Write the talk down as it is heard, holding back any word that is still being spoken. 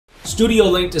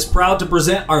StudioLinked is proud to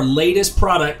present our latest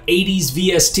product, 80s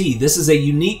VST. This is a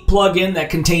unique plugin that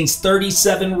contains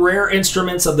 37 rare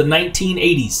instruments of the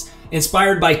 1980s.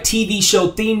 Inspired by TV show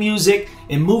theme music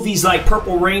and movies like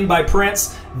Purple Rain by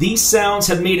Prince, these sounds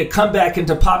have made a comeback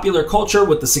into popular culture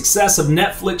with the success of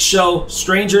Netflix show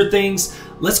Stranger Things.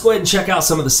 Let's go ahead and check out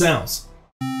some of the sounds.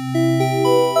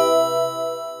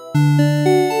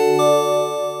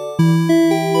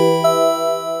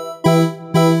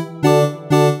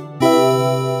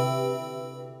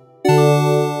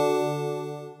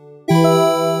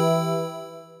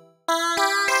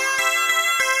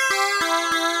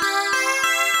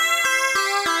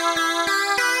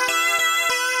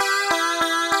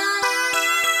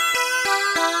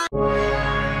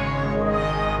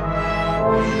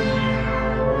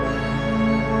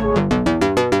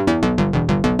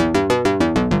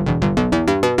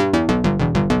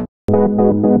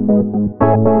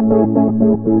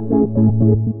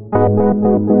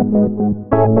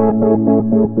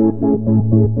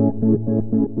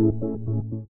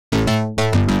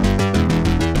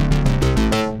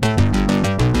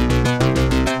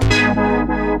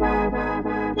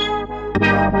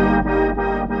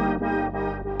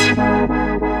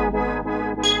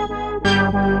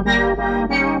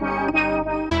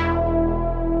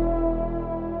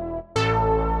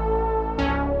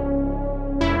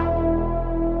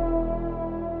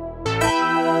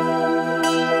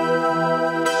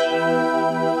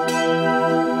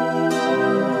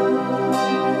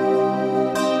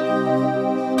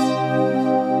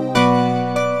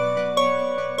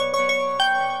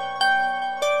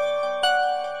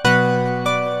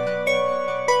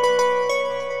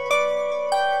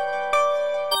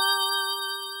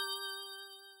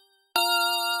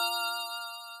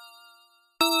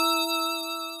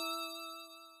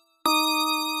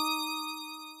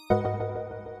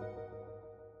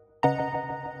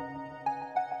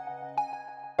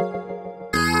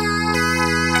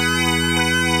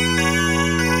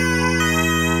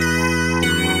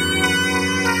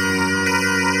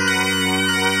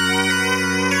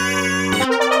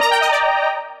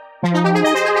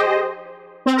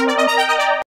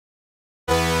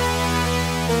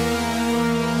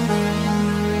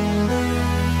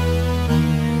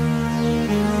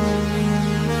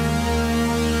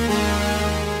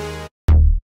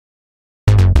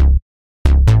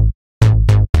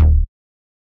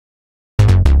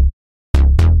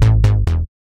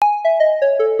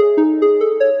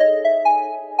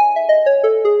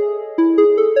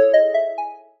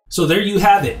 So there you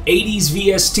have it, 80s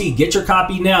VST. Get your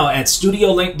copy now at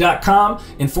StudioLinked.com,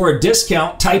 and for a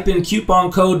discount, type in coupon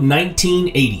code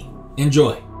 1980.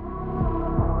 Enjoy.